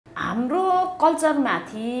हाम्रो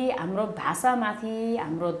कल्चरमाथि, हाम्रो भाषामाथि,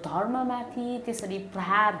 हाम्रो धर्ममाथि त्यसरी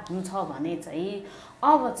प्रहार हुन्छ भने चाहिँ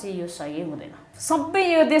अब चाहिँ यो सही हुँदैन। सबै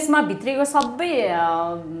यो देशमा भित्रेको सबै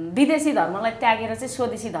विदेशी धर्मलाई त्यागेर चाहिँ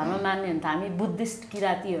स्वदेशी धर्म मान्ने हो भने त हामी बुद्धिस्ट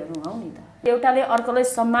किरातीहरू हौ नि त। एउटाले अर्कोलाई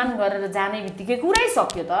सम्मान गरेर जाने बित्तिकै कुरै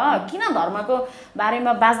सक्यो त। किन धर्मको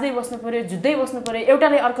बारेमा बाँच्दै बस्नु पर्यो, जुझ्दै बस्नु पर्यो,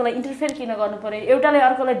 एउटाले अर्कोलाई इन्टरफेयर किन गर्नु पर्यो, एउटाले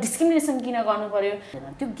अर्कोलाई डिस्क्रिमिनेसन किन गर्नु पर्यो।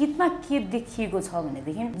 त्यो गीतमा के देखिएको छ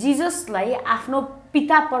भनेदेखि जिजसलाई आफ्नो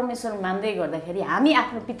पिता परमेश्वर मान्दै गर्दाखेरि हामी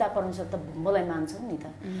आफ्नो पिता परमेश्वर त बोम्बोलाई मान्छौँ नि त।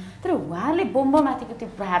 तर उहाँले बोम्बोमाथिको त्यो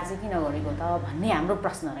प्रहार चाहिँ किन गरेको त भन्ने हाम्रो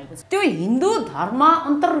प्रश्न रहेको छ। त्यो हिन्दू धर्म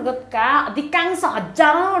अन्तर्गतका अधिकांश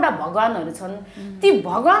हजारौँवटा भगवानहरू छन्। ती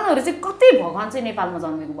भगवानहरू चाहिँ कति भगवान चाहिँ नेपालमा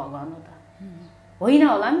जन्मेको भगवान हो त? होइन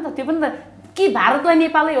होला नि त। त्यो पनि त कि भारतलाई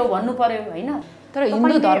नेपालै हो भन्नु पर्यो होइन। तर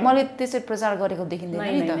हिन्दू धर्मले त्यसरी प्रचार गरेको देखिँदैन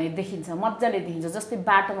नि त। देखिन्छ, मजाले देखिन्छ। जस्तै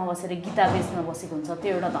बाटोमा बसेर गीता बेच्न बसेको हुन्छ,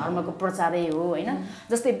 त्यो एउटा धर्मको प्रचारै हो होइन।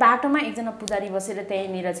 जस्तै बाटोमा एकजना पुजारी बसेर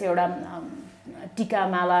त्यहीँनिर चाहिँ एउटा टीका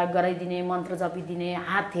माला गराइदिने, मन्त्र जपिदिने,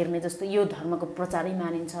 हात हेर्ने जस्तो यो धर्मको प्रचारै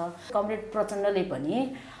मानिन्छ। कमरेड प्रचण्डले पनि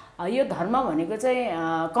यो धर्म भनेको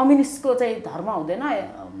चाहिँ कम्युनिस्टको चाहिँ धर्म हुँदैन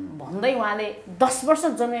भन्दै उहाँले 10 वर्ष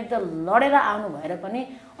जनयुद्ध लडेर आउनु भएर पनि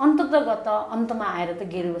अन्ततगत अन्तमा आएर त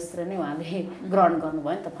गेरु वस्त्र नै उहाँले ग्रहण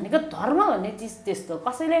गर्नुभयो नि त। भनेको धर्म भन्ने चिज त्यस्तो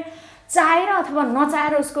कसैले चाहेर अथवा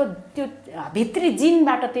नचाहेर उसको त्यो भित्री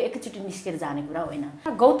जिनबाट त्यो एकैचोटि निस्केर जाने कुरा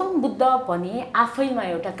होइन। गौतम बुद्ध पनि आफैमा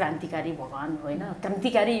एउटा क्रान्तिकारी भगवान होइन,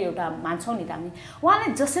 क्रान्तिकारी एउटा मान्छौँ नि त हामी।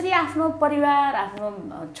 उहाँले जसरी आफ्नो परिवार, आफ्नो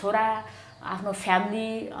छोरा, आफ्नो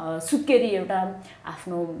फ्यामिली सुत्केरी एउटा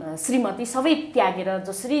आफ्नो श्रीमती सबै त्यागेर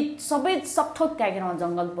जसरी सबै सबथोक त्यागेर उहाँ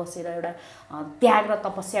जङ्गल बसेर एउटा त्याग र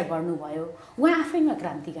तपस्या गर्नुभयो, उहाँ आफैमा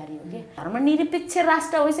क्रान्तिकारी हो कि। धर्मनिरपेक्ष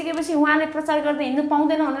राष्ट्र भइसकेपछि उहाँले प्रचार गर्दै हिँड्नु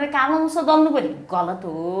पाउँदैन भनेर कालोमुसो दल्नु पर्यो, गलत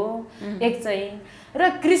हो एक चाहिँ। र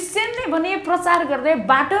क्रिस्चियनले भने प्रचार गर्दै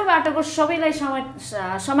बाटो बाटोको सबैलाई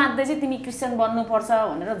समात्दै चाहिँ तिमी क्रिस्चियन बन्नुपर्छ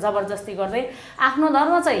भनेर जबरजस्ती गर्दै आफ्नो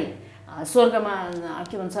धर्म चाहिँ स्वर्गमा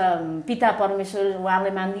के भन्छ पिता परमेश्वर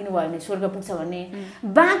उहाँले मानिदिनु भयो भने स्वर्ग पुग्छ भन्ने,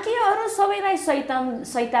 बाँकीहरू सबैलाई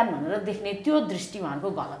शैतान भनेर देख्ने त्यो दृष्टि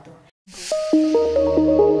उहाँको गलत हो।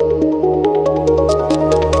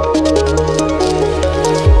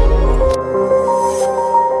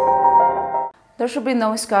 दर्शकवृन्द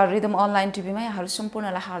नमस्कार। रिदम अनलाइन टिभीमा यहाँहरू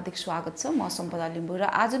सम्पूर्णलाई हार्दिक स्वागत छ। म सम्पदा लिम्बू र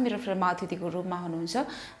आज मेरो फिल्ममा अतिथिको रूपमा हुनुहुन्छ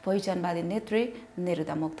पहिचानवादी नेत्री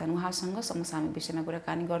नेरुता मोक्तान। उहाँसँग समसामयिक विषयमा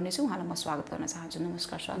कुराकानी गर्नेछु। उहाँलाई म स्वागत गर्न चाहन्छु।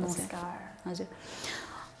 नमस्कार, स्वागत छ। हजुर,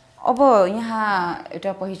 अब यहाँ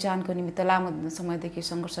एउटा पहिचानको निमित्त लामो समयदेखि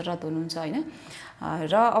सङ्घर्षरत हुनुहुन्छ होइन।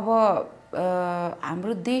 र अब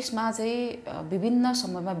हाम्रो देशमा चाहिँ विभिन्न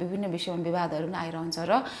समयमा विभिन्न विषयमा विवादहरू पनि आइरहन्छ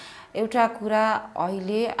र एउटा कुरा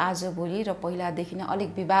अहिले आजभोलि र पहिलादेखि नै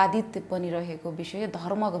अलिक विवादित पनि रहेको विषय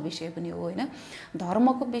धर्मको विषय पनि हो होइन।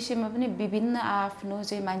 धर्मको विषयमा पनि विभिन्न आफ्नो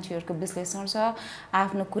चाहिँ मान्छेहरूको विश्लेषण छ,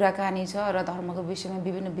 आफ्नो कुराकानी छ र धर्मको विषयमा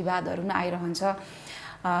विभिन्न विवादहरू पनि आइरहन्छ।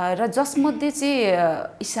 र जसमध्ये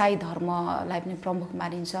चाहिँ इसाई धर्मलाई पनि प्रमुख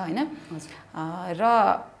मानिन्छ होइन। र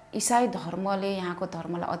इसाई धर्मले यहाँको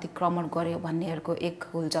धर्मलाई अतिक्रमण गर्यो भन्नेहरूको एक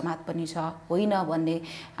हुल जमात पनि छ, होइन भन्ने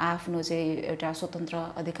आफ्नो चाहिँ एउटा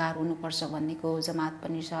स्वतन्त्र अधिकार हुनुपर्छ भन्नेको जमात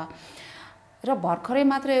पनि छ। र भर्खरै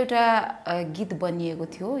मात्र एउटा गीत बनिएको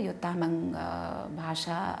थियो, यो तामाङ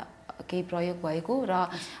भाषा केही प्रयोग भएको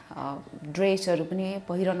र ड्रेसहरू पनि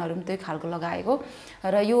पहिरनहरू पनि त्यही खालको लगाएको।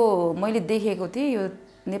 र यो मैले देखेको थिएँ, यो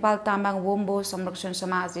नेपाल तामाङ वोम्बो संरक्षण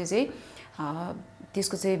समाजले चाहिँ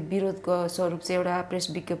त्यसको चाहिँ विरोधको स्वरूप चाहिँ एउटा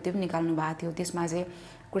प्रेस विज्ञप्ति पनि निकाल्नु भएको थियो। त्यसमा चाहिँ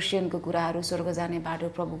क्रिस्चियनको कुराहरू, स्वर्ग जाने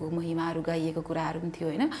बाटो, प्रभुको महिमाहरू गाइएको कुराहरू पनि थियो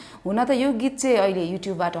होइन। हुन त यो गीत चाहिँ अहिले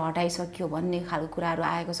युट्युबबाट हटाइसक्यो भन्ने खालको कुराहरू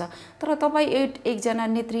आएको छ। तर तपाईँ एकजना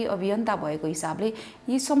नेत्री अभियन्ता भएको हिसाबले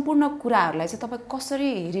यी सम्पूर्ण कुराहरूलाई चाहिँ तपाईँ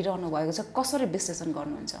कसरी हेरिरहनु भएको छ, कसरी विश्लेषण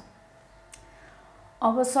गर्नुहुन्छ?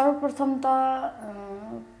 अब सर्वप्रथम त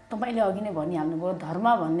तपाईँले अघि नै भनिहाल्नुभयो, धर्म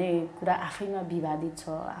भन्ने कुरा आफैमा विवादित छ।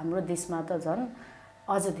 हाम्रो देशमा त झन्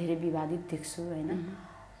अझ धेरै विवादित देख्छु होइन।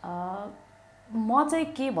 म चाहिँ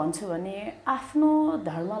के भन्छु भने आफ्नो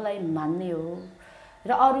धर्मलाई मान्ने हो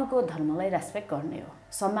र अरूको धर्मलाई रेस्पेक्ट गर्ने हो,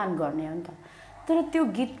 सम्मान गर्ने हो नि त। तर त्यो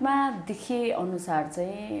गीतमा देखिए अनुसार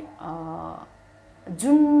चाहिँ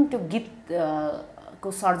जुन त्यो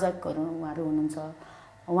गीतको सर्जकहरू उहाँहरू हुनुहुन्छ,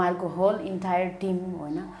 उहाँहरूको होल इन्टायर टिम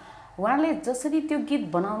होइन, उहाँले जसरी त्यो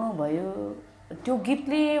गीत बनाउनु भयो, त्यो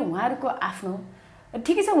गीतले उहाँहरूको आफ्नो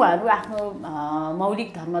ठिकै छ, उहाँहरू आफ्नो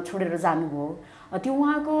मौलिक धर्म छोडेर जानुभयो, त्यो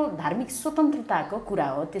उहाँको धार्मिक स्वतन्त्रताको कुरा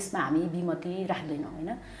हो, त्यसमा हामी विमति राख्दैनौँ होइन।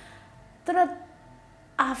 तर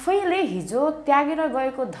आफैले हिजो त्यागेर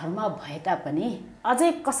गएको धर्म भए तापनि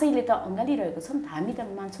अझै कसैले त अँगालिरहेको छ नि त। हामी त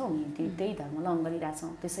मान्छौँ नि त्यही धर्मलाई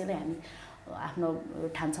अँगालिरहेछौँ, त्यसैले हामी आफ्नो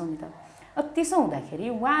ठान्छौँ नि त। त्यसो हुँदाखेरि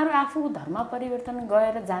उहाँहरू आफू धर्म परिवर्तन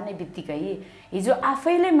गरेर जाने बित्तिकै हिजो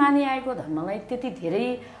आफैले मानिआएको धर्मलाई त्यति धेरै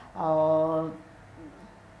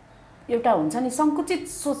एउटा हुन्छ नि सङ्कुचित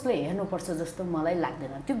सोचले हेर्नुपर्छ जस्तो मलाई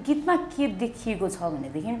लाग्दैन। त्यो गीतमा के देखिएको छ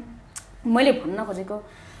भनेदेखि मैले भन्न खोजेको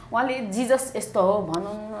उहाँले जिजस यस्तो हो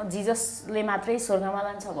भनौँ, जिजसले मात्रै स्वर्गमा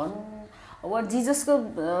लान्छ भनौँ, अब जिजसको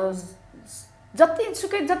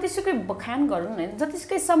जतिसुकै बखान गरौँ होइन,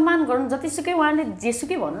 जतिसुकै सम्मान गरौँ, जतिसुकै उहाँले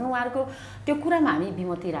जेसुकै भनौँ, उहाँहरूको त्यो कुरामा हामी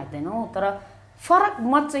विमति राख्दैनौँ। तर फरक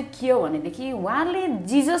मत चाहिँ के हो भनेदेखि उहाँले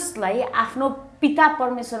जिजसलाई आफ्नो पिता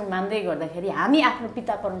परमेश्वर मान्दै गर्दाखेरि हामी आफ्नो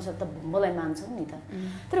पिता परमेश्वर त बोम्बोलाई मान्छौँ नि त।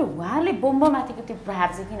 तर उहाँले बोम्बोमाथिको त्यो प्रहार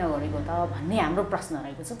चाहिँ किन गरेको त भन्ने हाम्रो प्रश्न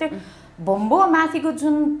रहेको छ। त्यो बोम्बोमाथिको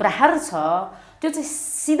जुन प्रहार छ त्यो चाहिँ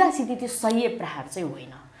सिधासिधी त्यो सही प्रहार चाहिँ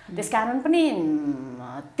होइन। त्यसकारण पनि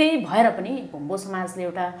त्यही भएर पनि बोम्बो समाजले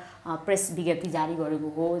एउटा प्रेस विज्ञप्ति जारी गरेको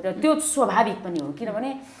हो र त्यो स्वाभाविक पनि हो।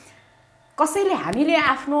 किनभने कसैले हामीले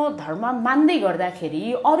आफ्नो धर्म मान्दै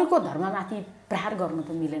गर्दाखेरि अरूको धर्ममाथि प्रहार गर्नु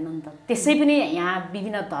त मिलेन नि त। त्यसै पनि यहाँ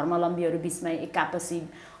विभिन्न धर्मावलम्बीहरू बिचमा एकापसी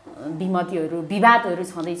विमतिहरू विवादहरू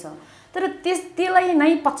छँदैछ। तर त्यसलाई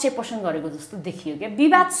नै पक्षपोषण गरेको जस्तो देखियो क्या।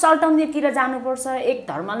 विवाद सल्टाउनेतिर जानुपर्छ, एक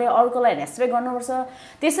धर्मले अर्कोलाई रेस्पेक्ट गर्नुपर्छ।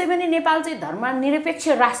 त्यसै पनि नेपाल चाहिँ धर्मनिरपेक्ष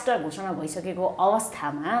राष्ट्र घोषणा भइसकेको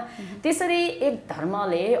अवस्थामा त्यसरी एक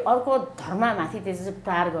धर्मले अर्को धर्ममाथि त्यसरी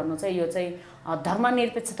प्रहार गर्नु चाहिँ यो चाहिँ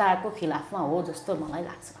धर्मनिरपेक्षताको खिलाफमा हो जस्तो मलाई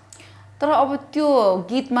लाग्छ। तर अब त्यो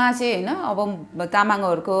गीतमा चाहिँ होइन, अब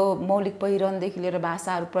तामाङहरूको मौलिक पहिरनदेखि लिएर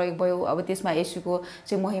भाषाहरू प्रयोग भयो, अब त्यसमा येशूको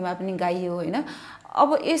चाहिँ महिमा पनि गाइयो होइन। अब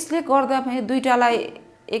यसले गर्दा पनि दुईटालाई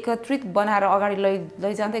एकत्रित बनाएर अगाडि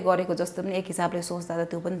लैजाँदै गरेको जस्तो पनि एक हिसाबले सोच्दा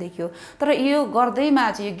त त्यो पनि देखियो। तर यो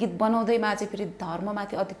गर्दैमा चाहिँ यो गीत बनाउँदैमा चाहिँ फेरि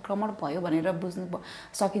धर्ममाथि अतिक्रमण भयो भनेर बुझ्नु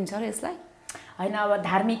सकिन्छ र यसलाई होइन। अब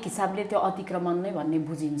धार्मिक हिसाबले त्यो अतिक्रमण नै भन्ने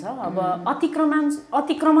बुझिन्छ। अब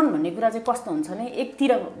अतिक्रमण भन्ने कुरा चाहिँ कस्तो हुन्छ भने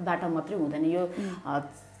एकतिरबाट मात्रै हुँदैन, यो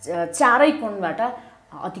चारै कोणबाट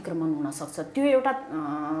अतिक्रमण हुनसक्छ। त्यो एउटा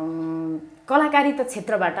कलाकारिता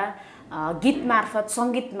क्षेत्रबाट गीत मार्फत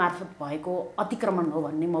सङ्गीत मार्फत भएको अतिक्रमण हो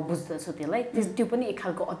भन्ने म बुझ्दछु त्यसलाई। त्यो पनि एक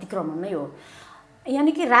खालको अतिक्रमण नै हो।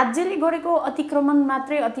 यानि कि राज्यले गरेको अतिक्रमण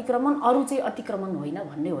मात्रै अतिक्रमण, अरू चाहिँ अतिक्रमण होइन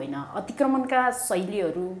भन्ने होइन। अतिक्रमणका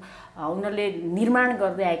शैलीहरू, उनीहरूले निर्माण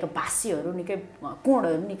गर्दै आएको भाष्यहरू निकै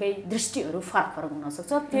कोणहरू निकै दृष्टिहरू फरक फरक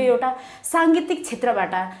हुनसक्छ। त्यो एउटा साङ्गीतिक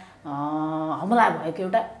क्षेत्रबाट हमला भएको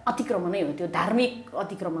एउटा अतिक्रमणै हो, त्यो धार्मिक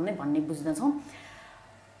अतिक्रमण नै भन्ने बुझ्दछौँ।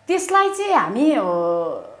 त्यसलाई चाहिँ हामी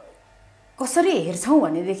कसरी हेर्छौँ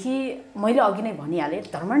भनेदेखि मैले अघि नै भनिहालेँ,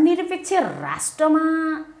 धर्मनिरपेक्ष राष्ट्रमा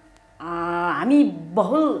हामी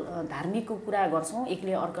बहुल धार्मिकको कुरा गर्छौँ,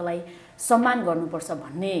 एकले अर्कोलाई सम्मान गर्नुपर्छ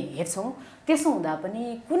भन्ने हेर्छौँ। त्यसो हुँदा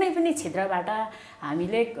पनि कुनै पनि क्षेत्रबाट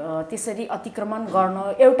हामीले त्यसरी अतिक्रमण गर्न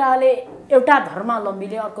एउटा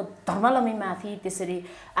धर्मावलम्बीले अर्को धर्मावलम्बीमाथि त्यसरी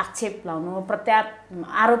आक्षेप लाउनु,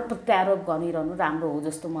 आरोप प्रत्यारोप गरिरहनु राम्रो हो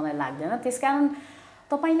जस्तो मलाई लाग्दैन। त्यसकारण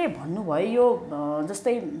तपाईँले भन्नुभयो यो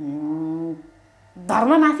जस्तै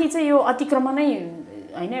धर्ममाथि चाहिँ यो अतिक्रमणै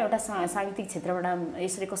होइन, एउटा साहित्यिक क्षेत्रबाट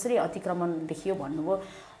यसरी कसरी अतिक्रमण देखियो भन्नुभयो।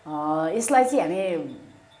 यसलाई चाहिँ हामी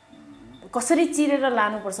कसरी चिरेर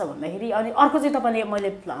लानुपर्छ भन्दाखेरि अनि अर्को चाहिँ तपाईँले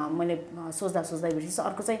मैले सोच्दा बिर्सिस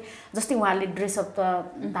अर्को चाहिँ जस्तै उहाँले ड्रेसअप त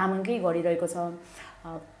तामाङकै गरिरहेको छ।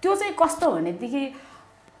 त्यो चाहिँ कस्तो भनेदेखि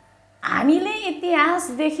हामीले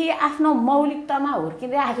इतिहासदेखि आफ्नो मौलिकतामा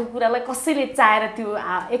हुर्किँदै आएको कुरालाई कसैले चाहेर त्यो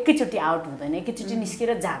एकैचोटि आउट हुँदैन, एकैचोटि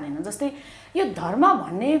निस्केर जाँदैन। जस्तै यो धर्म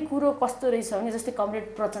भन्ने कुरो कस्तो रहेछ भने जस्तै कमरेड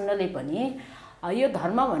प्रचण्डले पनि यो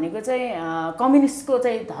धर्म भनेको चाहिँ कम्युनिस्टको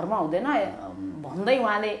चाहिँ धर्म हुँदैन भन्दै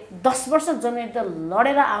उहाँले 10 वर्ष जनयुद्ध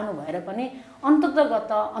लडेर आउनु भएर पनि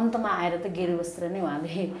अन्तमा आएर त गेरु वस्त्र नै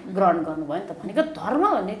उहाँले ग्रहण गर्नुभयो नि त। भनेको धर्म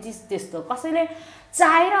भन्ने चिज त्यस्तो कसैले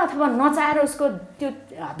चाहेर अथवा नचाहेर उसको त्यो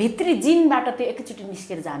भित्री जिनबाट त्यो एकैचोटि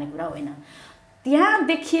निस्केर जाने कुरा होइन। त्यहाँ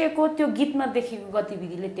देखिएको त्यो गीतमा देखिएको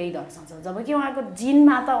गतिविधिले त्यही दर्शाउँछ। जबकि उहाँको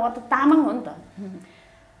जिनमा त उहाँ त तामाङ हो नि त,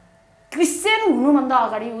 क्रिस्चियन हुनुभन्दा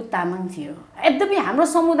अगाडि ऊ तामाङ थियो। यद्यपि हाम्रो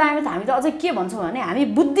समुदायमा त हामी त अझै के भन्छौँ भने हामी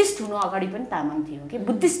बुद्धिस्ट हुनु अगाडि पनि तामाङ थियौँ कि,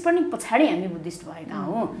 बुद्धिस्ट पनि पछाडि हामी बुद्धिस्ट भएका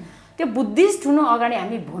हौँ। त्यो बुद्धिस्ट हुनु अगाडि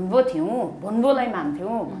हामी भोन्बो थियौँ, भोन्बोलाई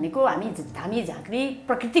मान्थ्यौँ भनेको हामी धामी झाँक्री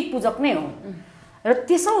प्रकृतिक पूजक नै हौँ। र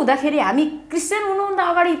त्यसो हुँदाखेरि हामी क्रिस्चियन हुनुभन्दा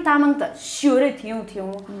अगाडि तामाङ त स्योरै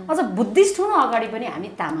थियौँ, अझ बुद्धिस्ट हुनु अगाडि पनि हामी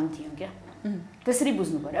तामाङ थियौँ क्या। त्यसरी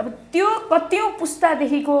बुझ्नु पर्यो। अब त्यो कतिौँ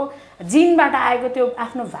पुस्तादेखिको जिनबाट आएको त्यो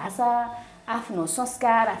आफ्नो भाषा, आफ्नो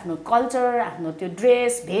संस्कार, आफ्नो कल्चर, आफ्नो त्यो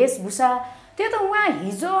ड्रेस वेशभूषा, त्यो त उहाँ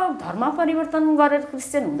हिजो धर्म परिवर्तन गरेर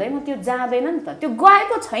क्रिस्चियन हुँदैमा त्यो जाँदैन नि त, त्यो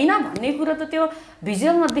गएको छैन भन्ने कुरो त त्यो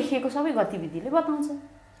भिजुअलमा देखिएको सबै गतिविधिले बताउँछ।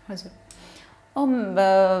 हजुर,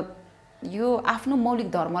 यो आफ्नो मौलिक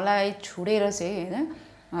धर्मलाई छोडेर चाहिँ हैन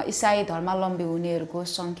इसाई धर्मावलम्बी हुनेहरूको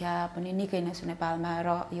सङ्ख्या पनि निकै नै छ नेपालमा, र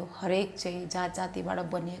यो हरेक चाहिँ जात जातिबाट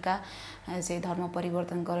बनिएका चाहिँ धर्म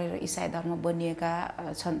परिवर्तन गरेर इसाई धर्म बनिएका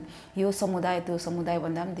छन्। यो समुदाय त्यो समुदाय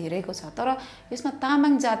भन्दा पनि धेरैको छ, तर यसमा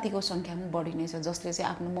तामाङ जातिको सङ्ख्या पनि बढी नै छ जसले चाहिँ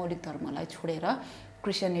आफ्नो मौलिक धर्मलाई छोडेर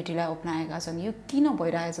क्रिस्चियनिटीलाई अपनाएका छन्। यो किन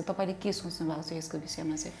भइरहेछ, तपाईँले के सोच्नु भएको छ यसको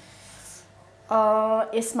विषयमा चाहिँ?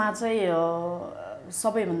 यसमा चाहिँ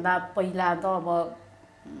सबैभन्दा पहिला त अब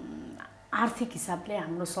आर्थिक हिसाबले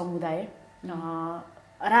हाम्रो समुदाय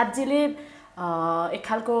राज्यले एक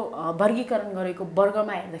खालको वर्गीकरण गरेको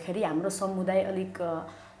वर्गमा हेर्दाखेरि हाम्रो समुदाय अलिक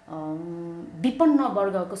विपन्न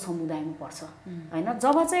वर्गको समुदायमा पर्छ हैन।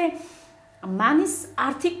 जब चाहिँ मानिस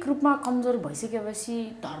आर्थिक रूपमा कमजोर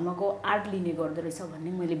भइसकेपछि धर्मको आड लिने गर्दो रहेछ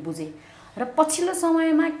भन्ने मैले बुझेँ, र पछिल्लो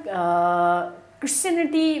समयमा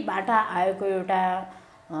क्रिस्चियनिटीबाट आएको एउटा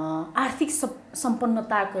आर्थिक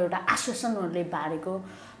सम्पन्नताको एउटा आश्वासनहरूले बारेको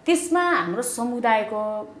त्यसमा हाम्रो समुदायको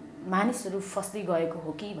मानिसहरू फस्दै गएको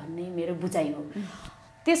हो कि भन्ने मेरो बुझाइ हो।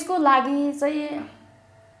 त्यसको लागि चाहिँ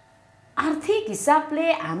आर्थिक हिसाबले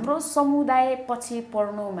हाम्रो समुदाय पछि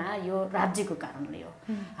पर्नुमा यो राज्यको कारणले हो।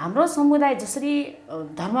 हाम्रो समुदाय जसरी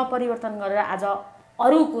धर्म परिवर्तन गरेर आज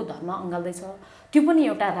अरूको धर्म अँगाल्दैछ त्यो पनि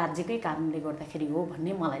एउटा राज्यकै कारणले गर्दाखेरि हो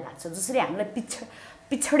भन्ने मलाई लाग्छ। जसरी हामीलाई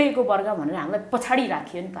पिछडिएको वर्ग भनेर हामीलाई पछाडि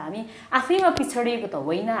राखियो नि त, हामी आफैमा पिछडिएको त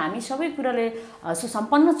होइन, हामी सबै कुराले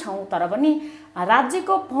सुसम्पन्न छौँ, तर पनि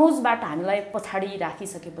राज्यको पहुँचबाट हामीलाई पछाडि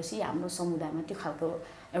राखिसकेपछि हाम्रो समुदायमा त्यो खालको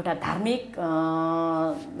एउटा धार्मिक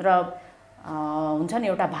र हुन्छ नि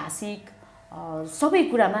एउटा भाषिक सबै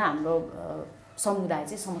कुरामा हाम्रो समुदाय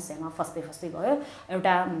चाहिँ समस्यामा फस्दै गयो।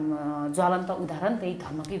 एउटा ज्वलन्त उदाहरण त्यही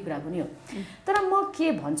धर्मकै कुरा पनि हो। तर म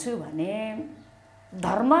के भन्छु भने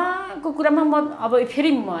धर्मको कुरामा म अब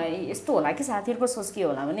फेरि यस्तो होला कि साथीहरूको सोच के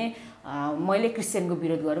होला भने मैले क्रिस्चियनको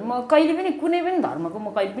विरोध गरेँ, म कहिले पनि कुनै पनि धर्मको म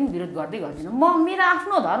कहिले पनि विरोध गर्दिनँ। म मेरो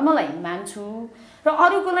आफ्नो धर्मलाई मान्छु र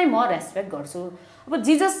अरूकोलाई म रेस्पेक्ट गर्छु। अब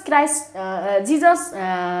जिजस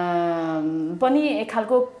पनि एक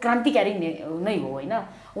खालको क्रान्तिकारी नै हो होइन।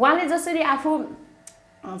 उहाँले जसरी आफू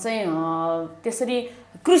चाहिँ त्यसरी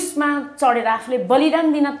क्रुसमा चढेर आफूले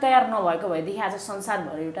बलिदान दिन तयार नभएको भएदेखि आज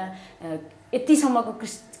संसारभर एउटा यतिसम्मको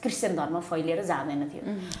क्रिस्चियन धर्म फैलिएर जाँदैन थियो।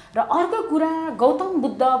 र अर्को कुरा गौतम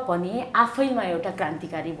बुद्ध पनि आफैमा एउटा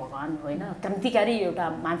क्रान्तिकारी भगवान होइन, क्रान्तिकारी एउटा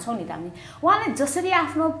मान्छौँ नि त हामी। उहाँले जसरी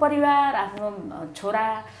आफ्नो परिवार, आफ्नो छोरा,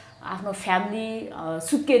 आफ्नो फ्यामिली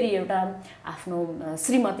सुत्केरी एउटा आफ्नो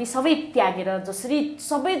श्रीमती सबै त्यागेर जसरी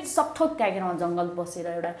सबै सबथोक त्यागेर उहाँ जङ्गल बसेर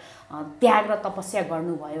एउटा त्याग र तपस्या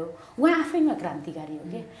गर्नुभयो, उहाँ आफैमा क्रान्तिकारी हो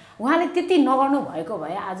कि। उहाँले त्यति नगर्नु भएको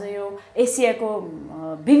भए आज यो एसियाको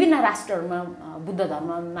विभिन्न राष्ट्रहरूमा बुद्ध धर्म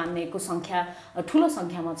मान्नेको सङ्ख्या ठुलो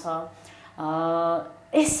सङ्ख्यामा छ।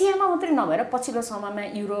 एसियामा मात्रै नभएर पछिल्लो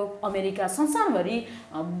समयमा युरोप, अमेरिका, संसारभरि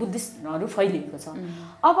बुद्धिस्टहरू फैलिएको छ।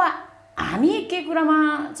 अब हामी के कुरामा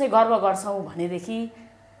चाहिँ गर्व गर्छौँ भनेदेखि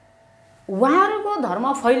उहाँहरूको धर्म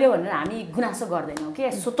फैल्यो भनेर हामी गुनासो गर्दैनौँ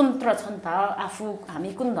कि स्वतन्त्र छन् त, आफू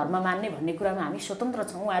हामी कुन धर्म मान्ने भन्ने कुरामा हामी स्वतन्त्र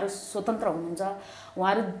छौँ, उहाँहरू स्वतन्त्र हुनुहुन्छ।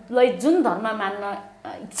 उहाँहरूलाई जुन धर्म मान्न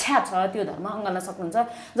इच्छा छ त्यो धर्म अँगाल्न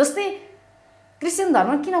सक्नुहुन्छ। जस्तै क्रिस्चियन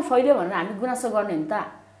धर्म किन फैल्यो भनेर हामी गुनासो गर्ने हो नि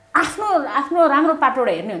त, आफ्नो राम्रो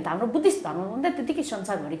पाटोबाट हेर्ने हो नि त। हाम्रो बुद्धिस्ट धर्म पनि त त्यतिकै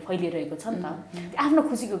संसारभरि फैलिरहेको छ नि त, आफ्नो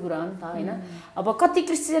खुसीको कुरा हो नि त होइन। अब कति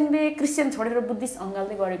क्रिस्चियन छोडेर बुद्धिस्ट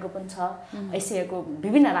अँगाल्दै गरेको पनि छ एसियाको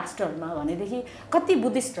विभिन्न राष्ट्रहरूमा भनेदेखि कति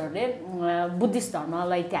बुद्धिस्टहरूले बुद्धिस्ट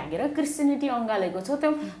धर्मलाई त्यागेर क्रिस्चियनिटी अँगालेको छ।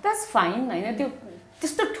 त्यो द्याट्स फाइन होइन, त्यो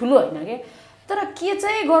त्यस्तो ठुलो होइन कि। तर के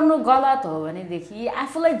चाहिँ गर्नु गलत हो भनेदेखि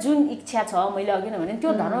आफूलाई जुन इच्छा छ, मैले अघि नै भने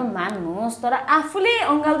त्यो धर्म मान्नुहोस्, तर आफूले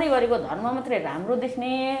अँगाल्दै गरेको धर्म मात्रै राम्रो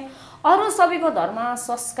देख्ने, अरू सबैको धर्म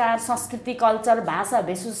संस्कार, संस्कृति, कल्चर, भाषा,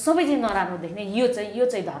 भेषभूषा सबै चाहिँ नराम्रो देख्ने, यो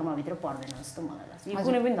चाहिँ धर्मभित्र पर्दैन जस्तो मलाई लाग्छ। यो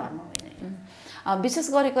कुनै पनि धर्म होइन। विशेष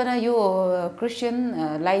गरिकन यो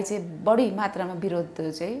क्रिस्चियनलाई चाहिँ बढी मात्रामा विरोध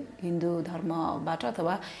चाहिँ हिन्दू धर्मबाट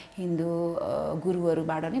अथवा हिन्दू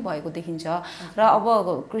गुरुहरूबाट नै भएको देखिन्छ। र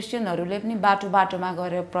अब क्रिस्चियनहरूले पनि बाटोमा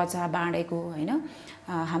गएर प्रचार बाँडेको होइन,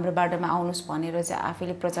 हाम्रो बाटोमा आउनुहोस् भनेर चाहिँ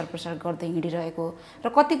आफैले प्रचार प्रसार गर्दै हिँडिरहेको, र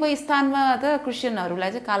कतिपय स्थानमा त क्रिस्चियनहरूलाई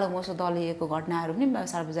चाहिँ कालो मोसो दलिएको घटनाहरू पनि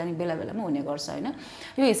सार्वजनिक बेलामा हुने गर्छ होइन।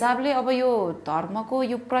 यो हिसाबले अब यो धर्मको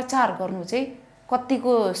यो प्रचार गर्नु चाहिँ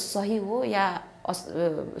कतिको सही हो या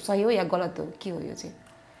गलत हो, के हो यो चाहिँ?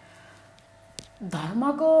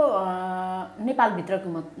 धर्मको नेपालभित्रको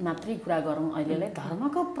मात्रै कुरा गरौँ अहिलेलाई।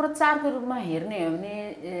 धर्मको प्रचारको रूपमा हेर्ने हो भने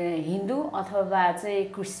हिन्दू अथवा चाहिँ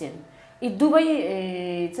क्रिस्चियन यी दुवै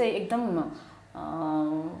चाहिँ एकदम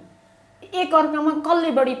एक अर्कामा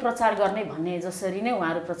कसले बढी प्रचार गर्ने भन्ने जसरी नै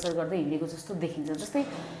उहाँहरू प्रचार गर्दै हिँडेको जस्तो देखिन्छ। जस्तै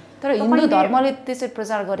तर हिन्दू धर्मले त्यसरी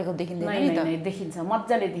प्रचार गरेको देखिँदैन नि त। देखिन्छ,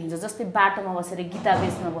 मजाले देखिन्छ। जस्तै बाटोमा बसेर गीता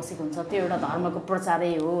बेच्न बसेको हुन्छ, त्यो एउटा धर्मको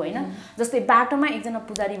प्रचारै हो हैन। जस्तै बाटोमा एकजना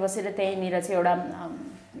पुजारी बसेर त्यहीँनिर चाहिँ एउटा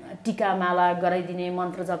टीका माला गराइदिने,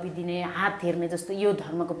 मन्त्र जपिदिने, हात हेर्ने जस्तो यो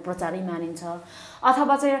धर्मको प्रचारै मानिन्छ।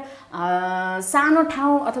 अथवा चाहिँ सानो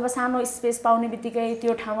ठाउँ अथवा सानो स्पेस पाउने बित्तिकै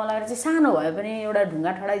त्यो ठाउँमा लगेर चाहिँ सानो भए पनि एउटा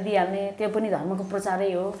ढुङ्गा ठडाइदिइहाल्ने, त्यो पनि धर्मको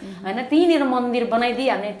प्रचारै हो हैन। त्यहीँनिर मन्दिर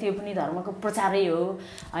बनाइदिइहाल्ने, त्यो पनि धर्मको प्रचारै हो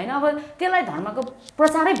हैन। अब त्यसलाई धर्मको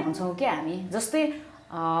प्रचारै भन्छौँ क्या हामी। जस्तै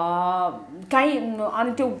काहीँ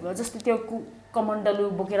अनि त्यो जस्तै त्यो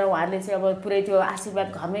कमण्डलु बोकेर उहाँहरूले चाहिँ अब पुरै त्यो आशीर्वाद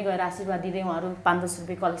घरमै गएर आशीर्वाद दिँदै उहाँहरू 5-10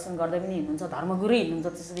 रुपियाँ कलेक्सन गर्दै पनि हिँड्नुहुन्छ, धर्मगुरु हिँड्नुहुन्छ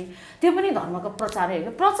त्यसरी, त्यो पनि धर्मको प्रचारै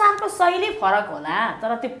हो। प्रचारको शैली फरक होला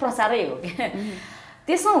तर त्यो प्रचारै हो क्या।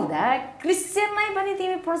 त्यसो हुँदा क्रिस्चियनलाई पनि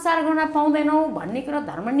तिमी प्रचार गर्न पाउँदैनौ भन्ने कुरा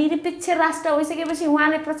धर्मनिरपेक्ष राष्ट्र भइसकेपछि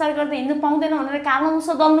उहाँले प्रचार गर्दै हिँड्नु पाउँदैन भनेर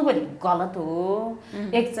कालोमुसो दल्नु पनि गलत हो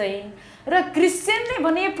एक चाहिँ। र क्रिस्चियनले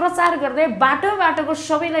भने प्रचार गर्दै बाटो बाटोको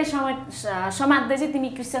सबैलाई समात्दै चाहिँ तिमी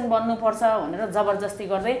क्रिस्चियन बन्नुपर्छ भनेर जबरजस्ती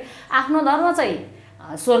गर्दै आफ्नो धर्म चाहिँ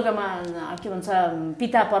स्वर्गमा के भन्छ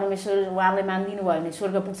पिता परमेश्वर उहाँले मानिदिनु भयो भने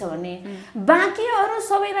स्वर्ग पुग्छ भन्ने, बाँकी अरू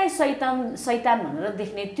सबैलाई शैतान भनेर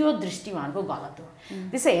देख्ने त्यो दृष्टि उहाँहरूको गलत हो।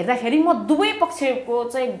 त्यसो हेर्दाखेरि म दुवै पक्षको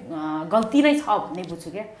चाहिँ गल्ती नै छ भन्ने बुझ्छु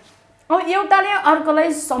क्या। अब एउटाले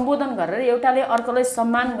अर्कोलाई सम्बोधन गरेर एउटाले अर्कोलाई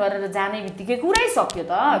सम्मान गरेर जाने बित्तिकै कुरै सक्यो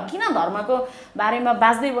त। किन धर्मको बारेमा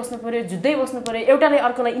बाँच्दै बस्नु पर्यो, जुझ्दै बस्नु पर्यो? एउटाले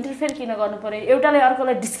अर्कोलाई इन्टरफेयर किन गर्नु पर्यो? एउटाले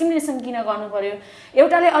अर्कोलाई डिस्क्रिमिनेसन किन गर्नु पर्यो?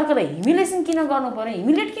 एउटाले अर्कोलाई ह्युमिलेसन किन गर्नु पर्यो?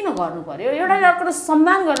 ह्युमिलेट किन गर्नु पर्यो? एउटाले अर्कोलाई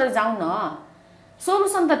सम्मान गरेर जाउँ न।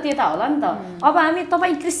 सोलुसन त त्यता होला नि त। अब हामी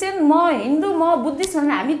तपाईँ क्रिस्चियन, म हिन्दू, म बुद्धिस्ट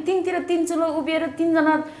भनेर हामी तिनतिर तिन चुलो उभिएर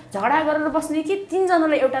तिनजना झगडा गरेर बस्ने कि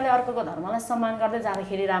तिनजनाले एउटाले अर्कोको धर्मलाई सम्मान गर्दै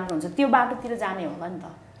जाँदाखेरि राम्रो हुन्छ, त्यो बाटोतिर जाने होला नि त।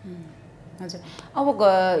 हजुर, अब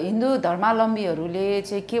हिन्दू धर्मावलम्बीहरूले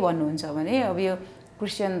चाहिँ के भन्नुहुन्छ भने अब यो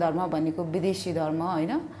क्रिस्चियन धर्म भनेको विदेशी धर्म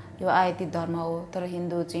होइन, यो आयातित धर्म हो, तर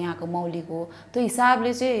हिन्दू चाहिँ यहाँको मौलिक हो। त्यो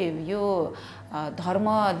हिसाबले चाहिँ यो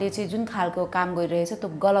धर्मले चाहिँ जुन खालको काम गरिरहेछ त्यो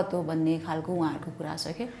गलत हो भन्ने खालको उहाँहरूको कुरा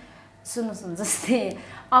छ कि। सुन्नुहोस्, जस्तै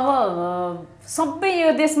अब सबै यो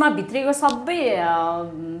देशमा भित्रिएको सबै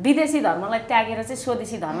विदेशी धर्मलाई त्यागेर चाहिँ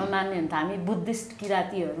स्वदेशी धर्म मान्ने हो भने त हामी बुद्धिस्ट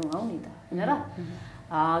किराँतीहरू हौ नि त होइन र।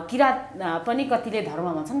 किराँत पनि कतिले धर्म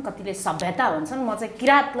भन्छन्, कतिले सभ्यता भन्छन्। म चाहिँ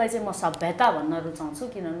किराँतलाई चाहिँ म सभ्यता भन्न रुचाउँछु,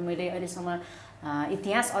 किनभने मैले अहिलेसम्म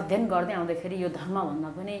इतिहास अध्ययन गर्दै आउँदाखेरि यो धर्म भन्दा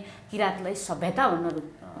पनि किराँतलाई सभ्यता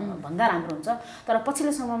भन्दा राम्रो हुन्छ। तर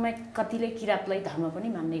पछिल्लो समयमा कतिले किराँतलाई धर्म पनि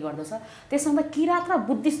मान्ने गर्दछ। त्यसमा किराँत र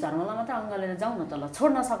बुद्धिस्ट धर्मलाई मात्रै अँगालेर जाउँ न त ल,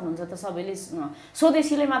 छोड्न सक्नुहुन्छ त सबैले।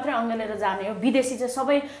 स्वदेशीले मात्रै अँगालेर जाने हो, विदेशी चाहिँ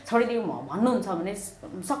सबै छोडिदिउँ भन्नुहुन्छ भने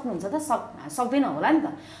सक्नुहुन्छ त? सक्दैन होला नि त।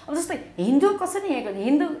 अब जस्तै हिन्दू कसरी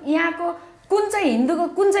हिन्दू यहाँको कुन चाहिँ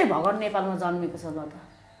हिन्दूको कुन चाहिँ भगवान नेपालमा जन्मेको छ ल त?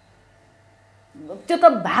 त्यो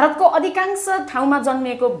त भारतको अधिकांश ठाउँमा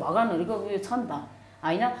जन्मिएको भगवानहरूको उयो छ नि त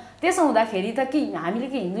होइन। त्यसो हुँदाखेरि त कि हामीले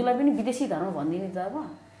कि हिन्दूलाई पनि विदेशी धर्म भनिदिने त? अब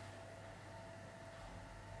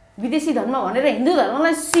विदेशी धर्म भनेर हिन्दू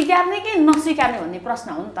धर्मलाई स्वीकार्ने कि नस्वीकार्ने भन्ने प्रश्न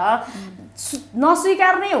हो नि त।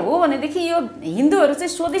 नस्वीकार्ने हो भनेदेखि यो हिन्दूहरू चाहिँ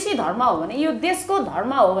स्वदेशी धर्म हो भने, यो देशको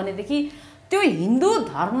धर्म हो भनेदेखि त्यो हिन्दू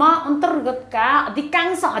धर्म अन्तर्गतका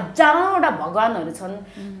अधिकांश हजारौँवटा भगवानहरू छन्।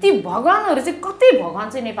 ती भगवानहरू चाहिँ कति भगवान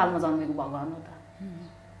चाहिँ नेपालमा जन्मेको भगवान हो त?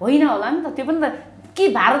 होइन होला नि त। त्यो पनि त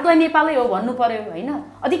कि भारतलाई नेपालै हो भन्नु पर्यो होइन।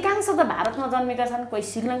 अधिकांश त भारतमा जन्मेका छन्, कोही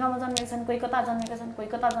श्रीलङ्कामा जन्मेका छन्, कोही कता जन्मेका छन्, कोही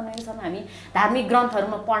कता जन्मेका छन्। हामी धार्मिक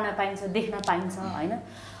ग्रन्थहरूमा पढ्न पाइन्छ, देख्न पाइन्छ होइन।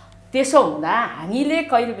 त्यसो हुँदा हामीले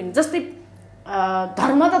कहिले पनि जस्तै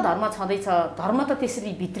धर्म त धर्म छँदैछ, धर्म त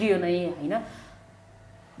त्यसरी भित्रियो नै होइन।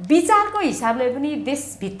 विचारको हिसाबले पनि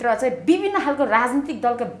देशभित्र चाहिँ विभिन्न खालको राजनीतिक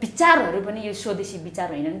दलका विचारहरू पनि यो स्वदेशी विचार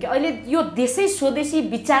होइनन् कि। अहिले यो देशै स्वदेशी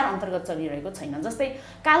विचार अन्तर्गत चलिरहेको छैन। जस्तै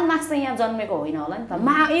कार्ल मार्क्स त यहाँ जन्मेको होइन होला नि त।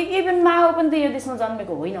 इभन माओ पनि त यो देशमा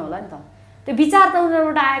जन्मेको होइन होला नि त। त्यो विचार त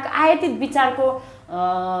उनीहरूबाट आएको आयातित विचारको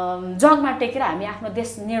जगमा टेकेर हामी आफ्नो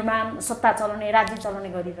देश निर्माण, सत्ता चलाउने, राज्य चलाउने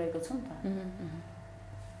गरिरहेको छौँ नि त।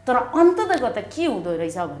 तर अन्ततः त के हुँदो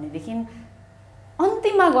रहेछ भनेदेखि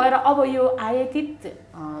अन्तिममा गएर अब यो आयातित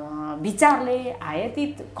विचारले,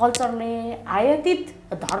 आयातित कल्चरले,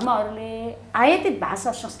 आयातित धर्महरूले, आयातित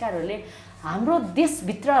भाषा संस्कारहरूले हाम्रो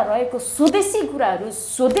देशभित्र रहेको स्वदेशी कुराहरू,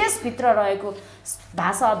 स्वदेशभित्र रहेको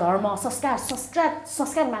भाषा, धर्म,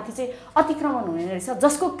 संस्कारमाथि चाहिँ अतिक्रमण हुने रहेछ,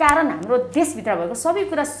 जसको कारण हाम्रो देशभित्र भएको सबै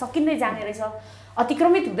कुरा सकिँदै जाने रहेछ।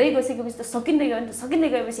 अतिक्रमित हुँदै गइसकेपछि त सकिँदै गयो नि त। सकिँदै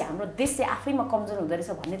गएपछि हाम्रो देश चाहिँ आफैमा कमजोर हुँदो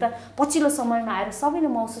रहेछ भन्ने त पछिल्लो समयमा आएर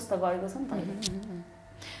सबैले महसुस त गरेको छ नि त।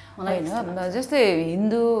 होइन जस्तै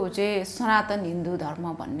हिन्दू चाहिँ सनातन हिन्दू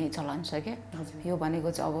धर्म भन्ने चलन छ क्या यो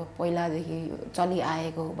भनेको चाहिँ अब पहिलादेखि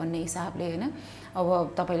चलिआएको भन्ने हिसाबले होइन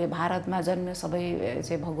अब तपाईँले भारतमा जन्मे सबै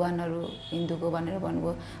चाहिँ भगवानहरू हिन्दूको भनेर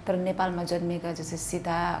भन्नुभयो तर नेपालमा जन्मेका जस्तै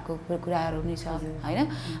सीताको कुराहरू पनि छ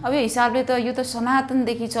होइन अब यो हिसाबले त यो त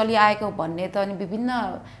सनातनदेखि चलिआएको भन्ने त अनि विभिन्न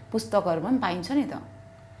पुस्तकहरूमा पनि पाइन्छ नि त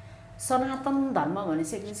सनातन धर्म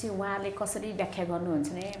भनिसकेपछि उहाँले कसरी व्याख्या गर्नुहुन्छ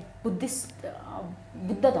भने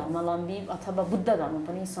बुद्ध धर्मावलम्बी अथवा बुद्ध धर्म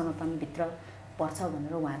पनि सनातनभित्र पर्छ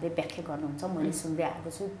भनेर उहाँले व्याख्या गर्नुहुन्छ मैले सुन्दै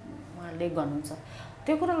आएको छु उहाँले गर्नुहुन्छ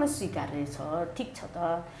त्यो कुरालाई स्वीकार्य छ ठिक छ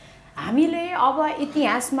त हामीले अब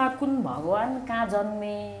इतिहासमा कुन भगवान कहाँ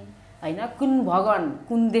जन्मे होइन कुन भगवान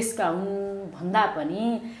कुन देशका हुन् भन्दा पनि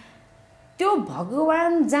त्यो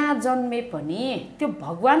भगवान जहाँ जन्मे पनि त्यो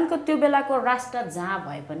भगवानको त्यो बेलाको राष्ट्र जहाँ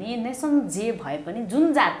भए पनि नेसन जे भए पनि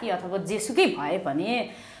जुन जाति अथवा जेसुकै भए पनि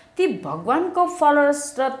ती भगवानको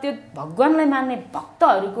फलोअर्स र त्यो भगवानलाई मान्ने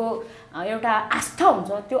भक्तहरूको एउटा आस्था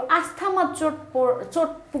हुन्छ त्यो आस्थामा चोट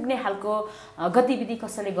पुग्ने खालको गतिविधि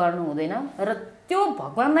कसैले गर्नु हुँदैन र त्यो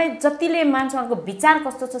भगवानलाई जतिले मान्छ उहाँको विचार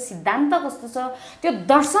कस्तो छ सिद्धान्त कस्तो छ त्यो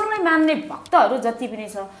दर्शनलाई मान्ने भक्तहरू जति पनि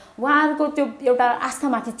छ उहाँहरूको त्यो एउटा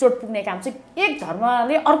आस्थामाथि चोट पुग्ने काम चाहिँ एक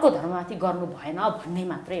धर्मले अर्को धर्ममाथि गर्नु भएन भन्ने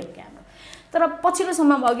मात्रै हो क्या हाम्रो तर पछिल्लो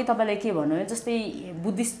समयमा अघि तपाईँले के भन्नुभयो जस्तै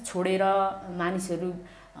बुद्धिस्ट छोडेर मानिसहरू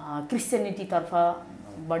क्रिस्चियनिटीतर्फ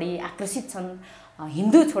बढी आकर्षित छन्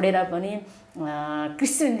हिन्दू छोडेर पनि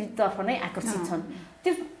क्रिस्चियनिटीतर्फ नै आकर्षित छन्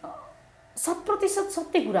त्यो 100%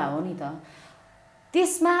 सत्य कुरा हो नि त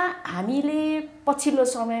त्यसमा हामीले पछिल्लो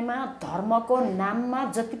समयमा धर्मको नाममा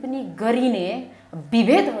जति पनि गरिने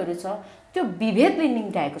विभेदहरू छ त्यो विभेदले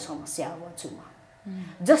निम्त्याएको समस्या हो भन्छु म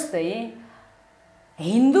जस्तै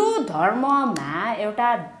हिन्दू धर्ममा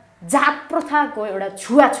एउटा जात प्रथाको एउटा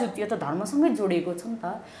छुवाछुत यो त धर्मसँगै जोडिएको छ नि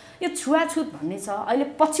त यो छुवाछुत भन्ने छ अहिले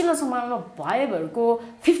पछिल्लो समयमा भएभरको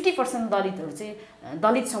 50% दलितहरू चाहिँ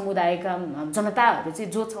दलित समुदायका जनताहरू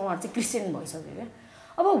चाहिँ जो छ उहाँहरू चाहिँ क्रिस्चियन भइसक्यो क्या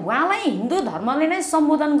अब उहाँलाई हिन्दू धर्मले नै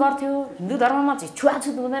सम्बोधन गर्थ्यो हिन्दू धर्ममा चाहिँ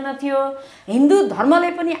छुवाछुत हुँदैन थियो हिन्दू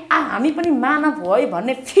धर्मले पनि हामी पनि मानव हो है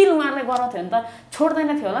भन्ने फिल उहाँले गराउँथ्यो भने त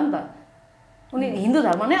छोड्दैन थियो होला नि त उनी हिन्दू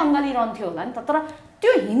धर्म नै अँगालिरहन्थ्यो होला नि त तर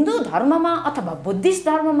त्यो हिन्दू धर्ममा अथवा बुद्धिस्ट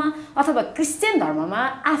धर्ममा अथवा क्रिस्चियन धर्ममा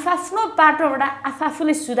आफआफ्नो पाटोबाट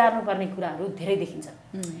आफूले सुधार्नुपर्ने कुराहरू धेरै देखिन्छ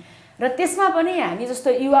र त्यसमा पनि हामी जस्तो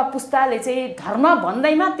युवा पुस्ताले चाहिँ धर्म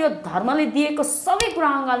भन्दैमा त्यो धर्मले दिएको सबै कुरा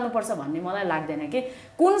अँगाल्नुपर्छ भन्ने मलाई लाग्दैन कि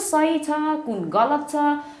कुन सही छ कुन गलत छ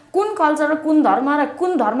कुन कल्चर र कुन धर्म र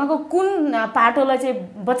कुन धर्मको कुन पाटोलाई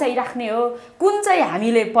चाहिँ बचाइराख्ने हो कुन चाहिँ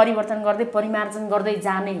हामीले परिवर्तन गर्दै परिमार्जन गर्दै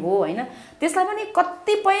जाने हो होइन त्यसलाई पनि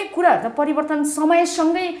कतिपय कुराहरू त परिवर्तन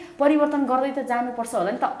समयसँगै परिवर्तन गर्दै त जानुपर्छ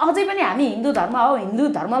होला नि त अझै पनि हामी हिन्दू धर्म हो हिन्दू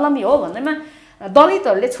धर्मावलम्बी हो भन्दैमा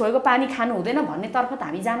दलितहरूले छोएको पानी खानु हुँदैन भन्नेतर्फ त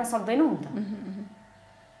हामी जान सक्दैनौँ नि त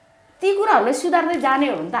ती कुराहरूलाई सुधार्दै जाने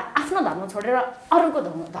हो भने त आफ्नो धर्म छोडेर अरूको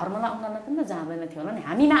धर्मलाई अँगाल्न पनि त जाँदैन थियो होला नि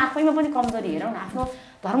हामीमा आफैमा पनि कमजोरी हेरौँ न आफ्नो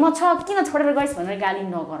धर्म छ किन छोडेर गइस् भनेर गाली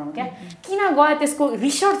नगरौँ क्या किन गयो त्यसको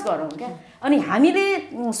रिसर्च गरौँ क्या अनि हामीले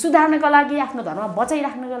सुधार्नको लागि आफ्नो धर्म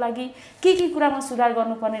बचाइराख्नको लागि के कुरामा सुधार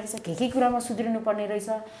गर्नुपर्ने रहेछ के कुरामा सुध्रिनुपर्ने रहेछ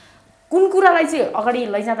कुन कुरालाई चाहिँ अगाडि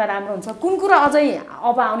लैजाँदा राम्रो हुन्छ कुन कुरा अझै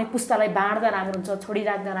अब आउने पुस्तालाई बाँड्दा राम्रो हुन्छ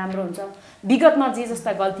छोडिराख्दा राम्रो हुन्छ विगतमा जे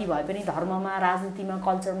जस्ता गल्ती भए पनि धर्ममा राजनीतिमा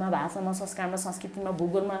कल्चरमा भाषामा संस्कारमा संस्कृतिमा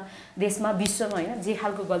भूगोलमा देशमा विश्वमा होइन जे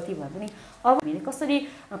खालको गल्ती भए पनि अब हामीले कसरी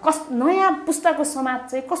नयाँ पुस्ताको समाज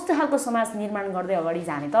चाहिँ कस्तो खालको समाज निर्माण गर्दै अगाडि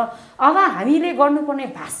जाने त अब हामीले गर्नुपर्ने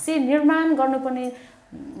भाष्य निर्माण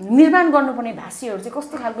गर्नुपर्ने भाषीहरू चाहिँ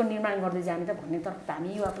कस्तो खालको निर्माण गर्दै जाने त भन्नेतर्फ त हामी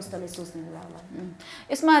युवा पुस्ताले सोच्ने कुरा होला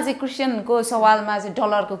यसमा चाहिँ क्रिस्चियनको सवालमा चाहिँ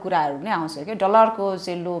डलरको कुराहरू नै आउँछ क्या डलरको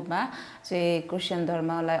चाहिँ लोभमा चाहिँ क्रिस्चियन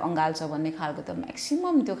धर्मलाई अँगाल्छ भन्ने खालको त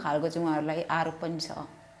म्याक्सिमम त्यो खालको चाहिँ उहाँहरूलाई आरोप पनि छ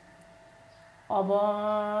अब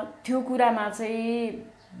त्यो कुरामा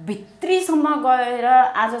चाहिँ भित्रीसम्म गएर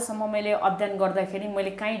आजसम्म मैले अध्ययन गर्दाखेरि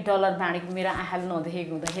मैले कहीँ डलर बाँडेको मेरो आँखाले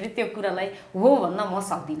नदेखेको हुँदाखेरि त्यो कुरालाई हो भन्न म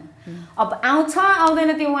सक्दिनँ अब आउँछ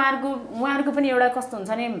आउँदैन त्यो उहाँहरूको पनि एउटा कस्तो हुन्छ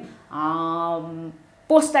भने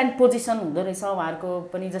पोस्ट एन्ड पोजिसन हुँदो रहेछ उहाँहरूको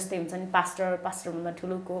पनि जस्तै हुन्छ नि पास्टरभन्दा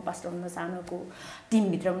ठुलोको पास्टरभन्दा सानोको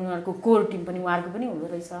टिमभित्र पनि उहाँहरूको कोर टिम पनि उहाँहरूको पनि हुँदो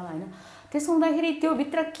रहेछ होइन त्यसो हुँदाखेरि त्यो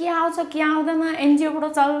भित्र के आउँछ के आउँदैन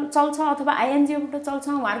एनजिओबाट चल्छ अथवा आइएनजिओबाट चल्छ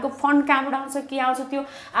उहाँहरूको फन्ड कहाँबाट आउँछ के आउँछ त्यो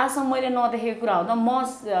आजसम्म मैले नदेखेको कुरा हुँदा म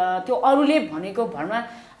त्यो अरूले भनेको भरमा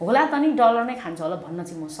होला त नि डलर नै खान्छ होला भन्न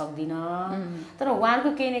चाहिँ म सक्दिनँ तर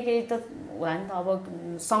उहाँहरूको केही न केही त होला नि त अब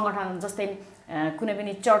सङ्गठन जस्तै कुनै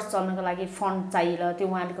पनि चर्च चल्नको लागि फन्ड चाहिएला त्यो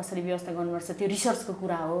उहाँले कसरी व्यवस्था गर्नुपर्छ त्यो रिसर्चको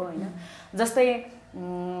कुरा हो होइन जस्तै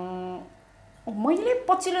मैले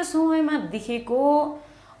पछिल्लो समयमा देखेको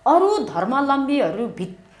अरू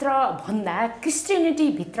धर्मावलम्बीहरूभित्र भित्र भन्दा क्रिस्चियनिटी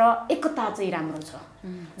भित्र एकता चाहिँ राम्रो छ।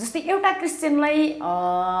 जस्तै एउटा क्रिस्चियनलाई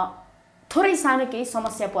थोरै सानो केही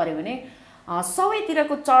समस्या पर्यो भने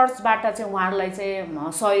सबैतिरको चर्चबाट चाहिँ उहाँहरूलाई चाहिँ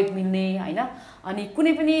सहयोग मिल्ने हैन। अनि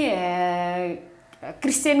कुनै पनि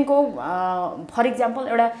क्रिस्चियनको फर इक्जाम्पल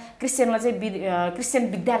एउटा क्रिस्चियनलाई चाहिँ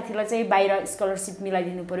क्रिस्चियन विद्यार्थीलाई चाहिँ बाहिर स्कलरसिप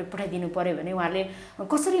मिलाइदिनु पर्यो पठाइदिनु पर्यो भने उहाँहरूले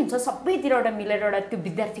कसरी हुन्छ सबैतिर एउटा मिलेर एउटा त्यो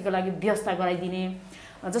विद्यार्थीको लागि व्यवस्था गराइदिने।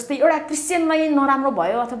 जस्तै एउटा क्रिस्चियनलाई नराम्रो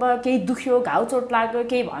भयो अथवा केही दुख्यो घाउ चोट लाग्यो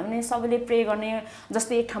केही भयो भने सबैले प्रे गर्ने,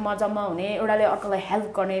 जस्तै एक ठाउँमा जम्मा हुने, एउटाले अर्कोलाई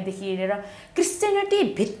हेल्प गर्नेदेखि लिएर क्रिस्चियनिटी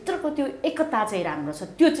भित्रको त्यो एकता चाहिँ राम्रो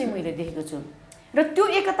छ। त्यो चाहिँ मैले देखेको छु र त्यो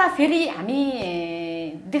एकता फेरि हामी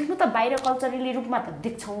देख्नु त बाहिर कल्चरली रूपमा त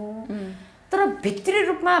देख्छौँ तर भित्री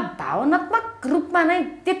रूपमा भावनात्मक रूपमा नै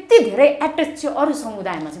त्यति धेरै एट्याच चाहिँ अरू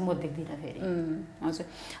समुदायमा चाहिँ म देख्दिनँ फेरि। हजुर,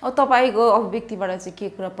 अब तपाईँको अभिव्यक्तिबाट चाहिँ के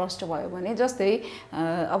कुरा प्रष्ट भयो भने जस्तै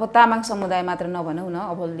अब तामाङ समुदाय मात्र नभनौँ न,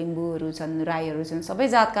 अब लिम्बूहरू छन्, राईहरू छन्, सबै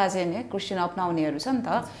जातका चाहिँ क्रिस्चियन अपनाउनेहरू छ नि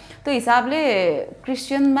त। त्यो हिसाबले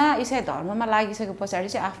क्रिस्चियनमा इसाई धर्ममा लागिसके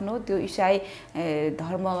पछाडि चाहिँ आफ्नो त्यो इसाई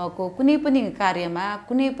धर्मको कुनै पनि कार्यमा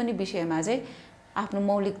कुनै पनि विषयमा चाहिँ आफ्नो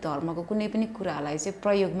मौलिक धर्मको कुनै पनि कुरालाई चाहिँ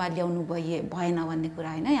प्रयोगमा ल्याउनु भएन भन्ने कुरा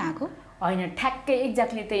होइन यहाँको? होइन, ठ्याक्कै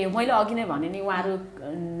एक्ज्याक्टली त्यही हो। मैले अघि नै भने नि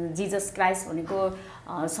उहाँहरू जिजस क्राइस्ट भनेको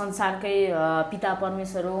संसारकै पिता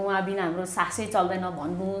परमेश्वर हो, उहाँ बिना हाम्रो सासै चल्दैन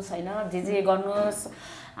भन्नुहोस् होइन, जे गर्नुहोस्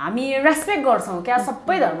हामी रेस्पेक्ट गर्छौँ क्या,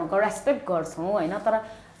 सबै धर्मको रेस्पेक्ट गर्छौँ होइन। तर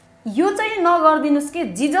यो चाहिँ नगरिदिनुहोस् कि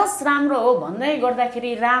जिजस राम्रो हो भन्दै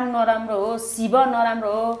गर्दाखेरि राम नराम्रो हो, शिव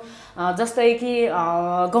नराम्रो हो, जस्तै कि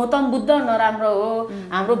गौतम बुद्ध नराम्रो हो,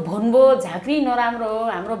 हाम्रो 𝗠𝗂𝗶𝗵 झाँक्री नराम्रो हो,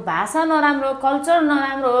 हाम्रो भाषा नराम्रो हो, कल्चर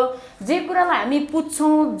नराम्रो हो, जे कुरालाई हामी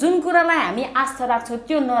पुज्छौँ जुन कुरालाई हामी आस्था राख्छौँ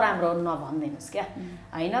त्यो नराम्रो हो नभनिदिनुहोस् क्या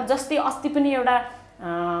होइन। जस्तै अस्ति पनि एउटा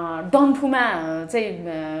डम्फुमा चाहिँ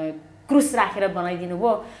क्रुस राखेर बनाइदिनु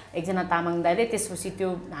भयो एकजना तामाङ दाइले, त्यसपछि त्यो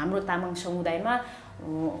हाम्रो तामाङ समुदायमा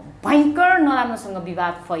भयङ्कर नराम्रोसँग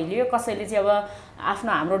विवाद फैलियो। कसैले चाहिँ अब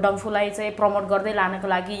हाम्रो डम्फुलाई चाहिँ प्रमोट गर्दै लानको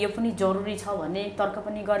लागि यो पनि जरुरी छ भन्ने तर्क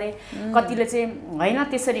पनि गरे, कतिले चाहिँ होइन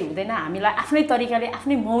त्यसरी हुँदैन, हामीलाई आफ्नै तरिकाले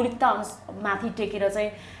आफ्नै मौलिकता माथि टेकेर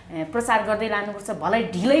चाहिँ प्रचार गर्दै लानुपर्छ, भलै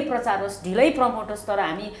ढिलै प्रचार होस् ढिलै प्रमोट होस् तर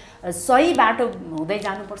हामी सही बाटो हुँदै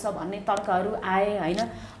जानुपर्छ भन्ने तर्कहरू आए होइन।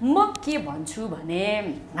 म के भन्छु भने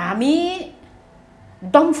हामी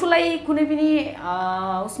डम्फुलाई कुनै पनि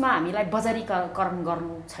उसमा हामीलाई बजारीकरण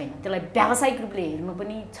गर्नु छैन, त्यसलाई व्यावसायिक रूपले हेर्नु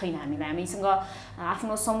पनि छैन हामीसँग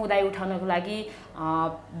आफ्नो समुदाय उठाउनको लागि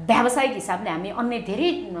व्यावसायिक हिसाबले हामी अन्य धेरै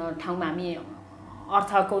ठाउँमा हामी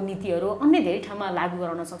अर्थको नीतिहरू अन्य धेरै ठाउँमा लागू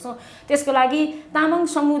गराउन सक्छौँ। त्यसको लागि तामाङ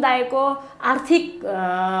समुदायको आर्थिक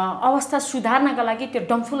अवस्था सुधार्नका लागि त्यो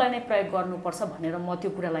डम्फुलाई नै प्रयोग गर्नुपर्छ भनेर म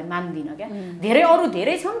त्यो कुरालाई मान्दिनँ क्या।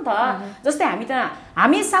 धेरै छ नि त, जस्तै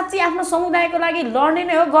हामी साँच्चै आफ्नो समुदायको लागि लड्ने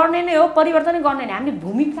नै हो, गर्ने नै हो, परिवर्तन गर्ने नै, हामी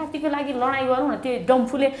भूमि प्राप्तिको लागि लडाइँ गरौँ न, त्यो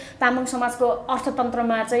डम्फुले तामाङ समाजको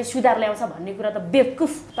अर्थतन्त्रमा चाहिँ सुधार ल्याउँछ भन्ने कुरा त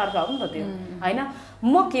बेवकुफ तर्क हो नि त त्यो होइन।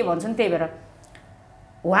 म के भन्छु नि, त्यही भएर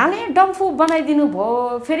उहाँले डम्फु बनाइदिनु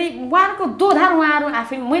भयो, फेरि उहाँहरूको दोधार उहाँहरू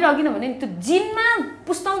आफै मैले अघि नै भने त्यो जिनमा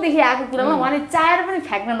पुस्तौँदेखि आएको कुरामा उहाँले चाहेर पनि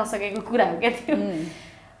फ्याँक्न नसकेको कुरा हो क्या त्यो।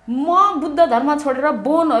 म बुद्ध धर्म छोडेर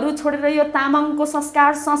बोनहरू छोडेर यो तामाङको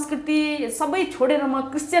संस्कार संस्कृति सबै छोडेर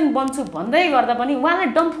म क्रिस्चियन बन्छु भन्दै गर्दा पनि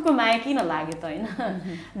उहाँले डम्फुको माया किन लाग्यो त होइन,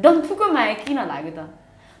 डम्फुको माया किन लाग्यो त?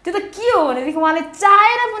 त्यो त के हो भनेदेखि उहाँले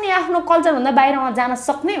चाहेर पनि आफ्नो कल्चरभन्दा बाहिर उहाँ जान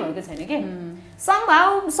सक्नै भएको छैन कि।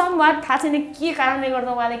 समभाव थाहा छैन के कारणले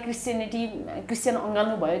गर्दा उहाँले क्रिस्चियन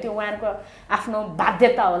अँगाल्नु भयो, त्यो उहाँहरूको आफ्नो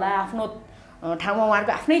बाध्यता होला, आफ्नो ठाउँमा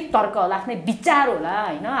उहाँहरूको आफ्नै तर्क होला, आफ्नै विचार होला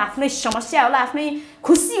होइन, आफ्नै समस्या होला, आफ्नै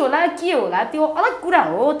खुसी होला, के होला त्यो अलग कुरा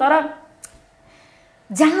हो। तर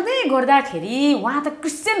जाँदै गर्दाखेरि उहाँ त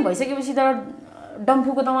क्रिस्चियन भइसकेपछि त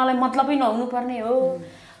डम्फुको त उहाँलाई मतलबै नहुनुपर्ने हो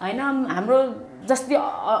होइन। हाम्रो जस्तै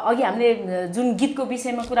अघि हामीले जुन गीतको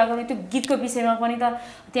विषयमा कुरा गर्यौँ त्यो गीतको विषयमा पनि त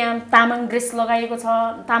त्यहाँ तामाङ ड्रेस लगाइएको छ,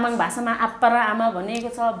 तामाङ भाषामा आप्पा र आमा भनिएको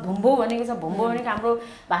छ, भुम्बो भनेको छ, भुम्बो भनेको हाम्रो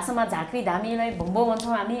भाषामा झाँक्री धामीलाई भुम्बो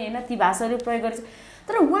भन्छौँ हामी होइन, ती भाषाहरू प्रयोग गरेको छ।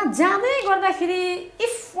 तर उहाँ जाँदै गर्दाखेरि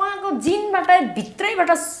इफ उहाँको जिनबाट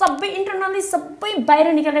भित्रैबाट सबै इन्टरनली सबै बाहिर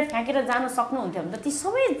निकालेर फ्याँकेर जान सक्नुहुन्थ्यो भने त ती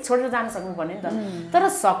सबै छोडेर जान सक्नुपर्ने नि त, तर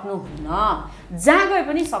सक्नुहुन्न, जहाँ गए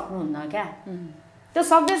पनि सक्नुहुन्न क्या, त्यो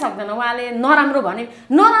सक्दैन। उहाँले नराम्रो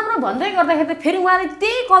भन्दै गर्दाखेरि त फेरि उहाँले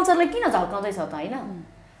त्यही कल्चरलाई किन झल्काउँदैछ त होइन,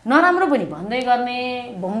 नराम्रो पनि भन्दै गर्ने,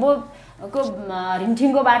 भुम्बो को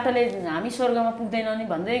रिमठिमको बाटोले हामी स्वर्गमा पुग्दैनौँ नि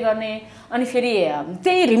भन्दै गर्ने अनि फेरि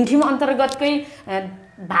त्यही रिमठिम अन्तर्गतकै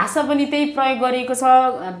भाषा पनि त्यही प्रयोग गरिएको छ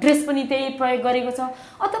ड्रेस पनि त्यही प्रयोग गरेको छ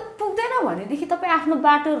अत पुग्दैन भनेदेखि तपाईँ आफ्नो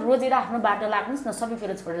बाटो रोजेर आफ्नो बाटो लाग्नुहोस् न सबै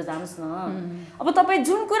कुरा छोडेर जानुहोस् न अब तपाईँ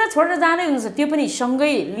जुन कुरा छोडेर जाँदै हुनुहुन्छ त्यो पनि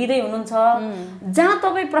सँगै लिँदै हुनुहुन्छ जहाँ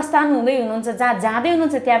तपाईँ प्रस्थान हुँदै हुनुहुन्छ जहाँ जाँदै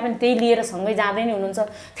हुनुहुन्छ त्यहाँ पनि त्यही लिएर सँगै जाँदै नै हुनुहुन्छ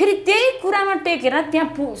फेरि त्यही कुरामा टेकेर त्यहाँ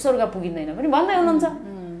स्वर्ग पुगिँदैन पनि भन्दै हुनुहुन्छ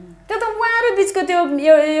त्यो त उहाँहरू बिचको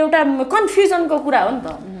त्यो एउटा कन्फ्युजनको कुरा हो नि त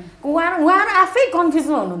उहाँहरू आफै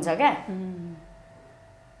कन्फ्युजमा हुनुहुन्छ क्या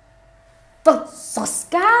त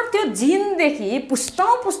संस्कार त्यो जिनदेखि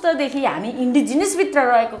पुस्तौँदेखि हामी इन्डिजिनियसभित्र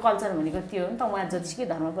रहेको कल्चर भनेको त्यो हो नि त उहाँ जतिसुकै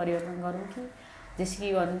धर्म परिवर्तन गरौँ कि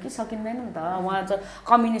जेसुकै गरौँ कि सकिँदैन नि त उहाँ चाहिँ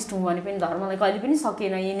कम्युनिस्ट हुँ भने पनि धर्मलाई कहिले पनि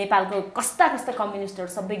सकिएन यी नेपालको कस्ता कम्युनिस्टहरू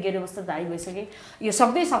सबै गेरुवस्थाधारी भइसके यो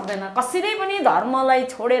सक्दैन कसैले पनि धर्मलाई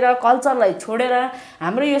छोडेर कल्चरलाई छोडेर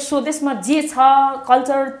हाम्रो यो स्वदेशमा जे छ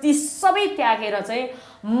कल्चर ती सबै त्यागेर चाहिँ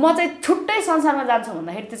म चाहिँ छुट्टै संसारमा जान्छु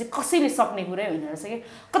भन्दाखेरि त्यो चाहिँ कसैले सक्ने कुरै होइन रहेछ कि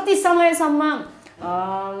कति समयसम्म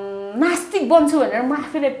नास्तिक बन्छु भनेर म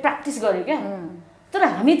आफैले प्र्याक्टिस गरेँ क्या तर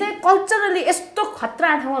हामी त कल्चरली यस्तो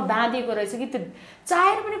खतरा ठाउँमा बाँधिएको रहेछ कि त्यो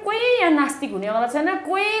चाहेर पनि कोही यहाँ नास्तिक हुनेवाला छैन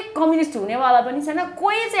कोही कम्युनिस्ट हुनेवाला पनि छैन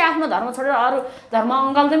कोही चाहिँ आफ्नो धर्म छोडेर अरू धर्म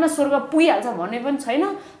अँगाल्दैमा स्वर्ग पुगिहाल्छ भन्ने पनि छैन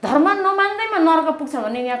धर्म नमान्दैमा नर्क पुग्छ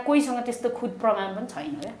भन्ने यहाँ कोहीसँग त्यस्तो खुद प्रमाण पनि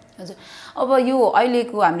छैन क्या हजुर अब यो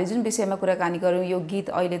अहिलेको हामीले जुन विषयमा कुराकानी गऱ्यौँ यो गीत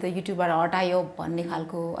अहिले त युट्युबबाट हटायो भन्ने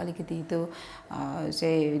खालको अलिकति त्यो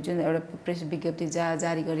चाहिँ जुन एउटा प्रेस विज्ञप्ति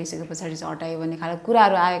जारी गरिसके पछाडि चाहिँ हटायो भन्ने खालको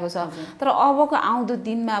कुराहरू आएको छ तर अबको आउँदो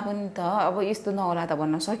दिनमा पनि त अब यस्तो नहोला त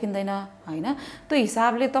भन्न सकिँदैन होइन त्यो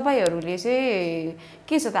हिसाबले तपाईँहरूले चाहिँ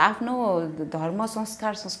के छ त आफ्नो धर्म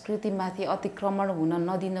संस्कार संस्कृतिमाथि अतिक्रमण हुन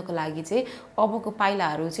नदिनको लागि चाहिँ अबको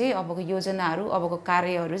पाइलाहरू चाहिँ अबको योजनाहरू अबको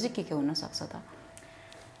कार्यहरू चाहिँ के हुन सक्छ त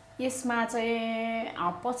यसमा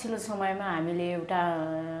चाहिँ पछिल्लो समयमा हामीले एउटा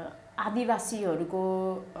आदिवासीहरूको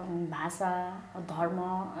भाषा धर्म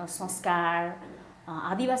संस्कार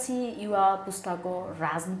आदिवासी युवा पुस्ताको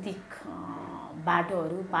राजनीतिक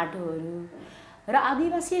पाटोहरू र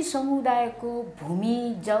आदिवासी समुदायको भूमि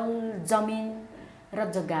जल जमिन र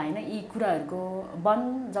जग्गा होइन यी कुराहरूको वन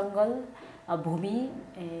जङ्गल भूमि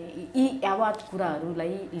यी यावत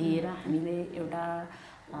कुराहरूलाई लिएर हामीले एउटा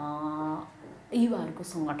युवाहरूको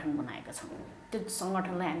सङ्गठन बनाएका छौँ त्यो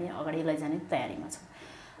सङ्गठनलाई हामी अगाडि लैजाने तयारीमा छौँ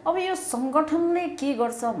अब यो सङ्गठनले के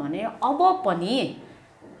गर्छ भने अब पनि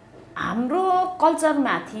हाम्रो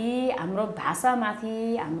कल्चरमाथि हाम्रो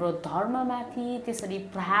भाषामाथि हाम्रो धर्ममाथि त्यसरी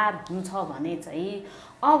प्रहार हुन्छ भने चाहिँ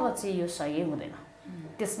अब चाहिँ यो सही हुँदैन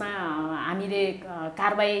त्यसमा हामीले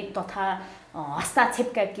कारबाही तथा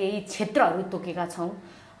हस्तक्षेपका केही क्षेत्रहरू तोकेका छौँ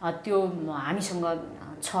त्यो हामीसँग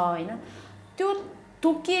छ होइन त्यो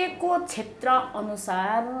तोकिएको क्षेत्र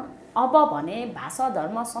अनुसार अब भने भाषा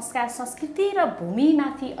धर्म संस्कार संस्कृति र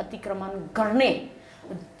भूमिमाथि अतिक्रमण गर्ने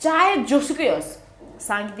चाहे जोसुकै होस्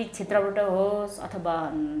सांगीतिक क्षेत्रबाट होस् अथवा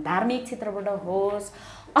धार्मिक क्षेत्रबाट होस्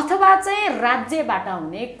अथवा चाहिँ राज्यबाट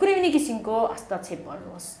हुने कुनै पनि किसिमको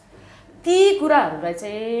हस्तक्षेपहरू होस् ती कुराहरूलाई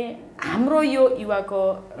चाहिँ हाम्रो यो युवाको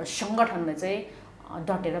सङ्गठनले चाहिँ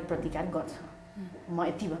डटेर प्रतिकार गर्छ म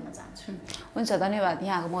यति भन्न चाहन्छु हुन्छ धन्यवाद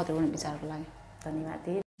यहाँको महत्त्वपूर्ण विचारको लागि धन्यवाद